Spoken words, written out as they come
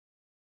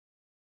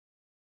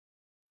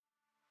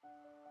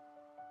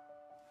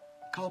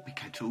Carpy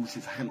Kettles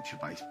is a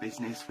Hampshire-based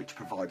business which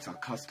provides our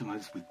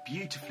customers with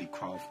beautifully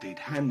crafted,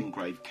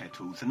 hand-engraved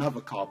kettles and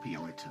other Carpy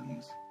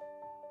items.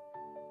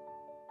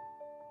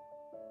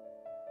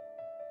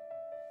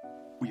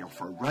 We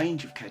offer a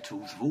range of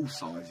kettles of all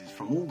sizes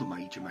from all the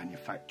major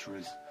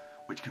manufacturers,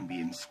 which can be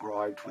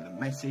inscribed with a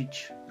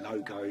message,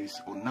 logos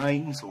or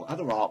names or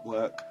other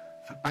artwork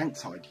for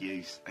bankside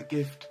use, a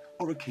gift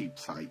or a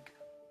keepsake.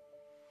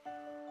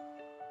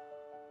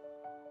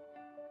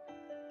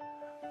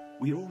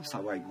 We are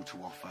also able to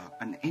offer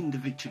an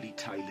individually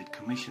tailored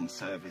commission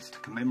service to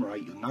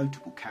commemorate your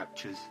notable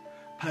captures,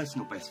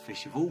 personal best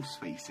fish of all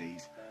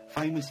species,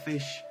 famous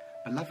fish,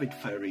 beloved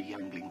furry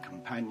youngling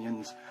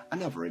companions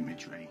and other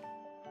imagery.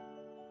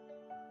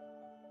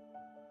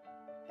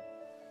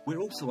 We're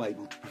also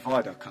able to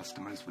provide our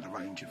customers with a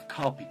range of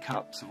Carpy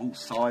cups of all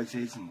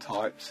sizes and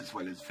types, as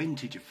well as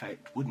vintage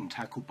effect wooden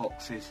tackle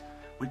boxes,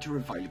 which are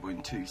available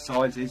in 2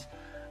 sizes,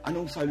 and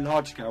also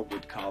large-scale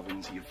wood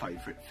carvings of your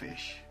favourite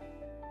fish.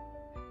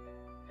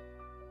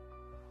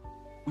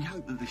 We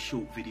hope that this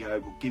short video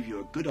will give you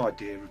a good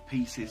idea of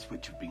pieces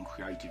which have been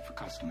created for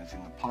customers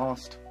in the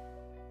past.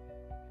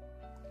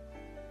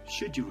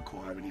 Should you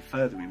require any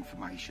further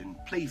information,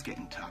 please get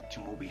in touch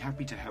and we'll be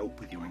happy to help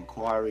with your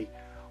inquiry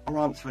or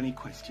answer any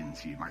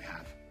questions you may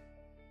have.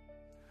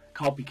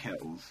 Carpy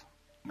Kettles,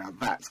 now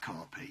that's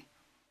Carpy.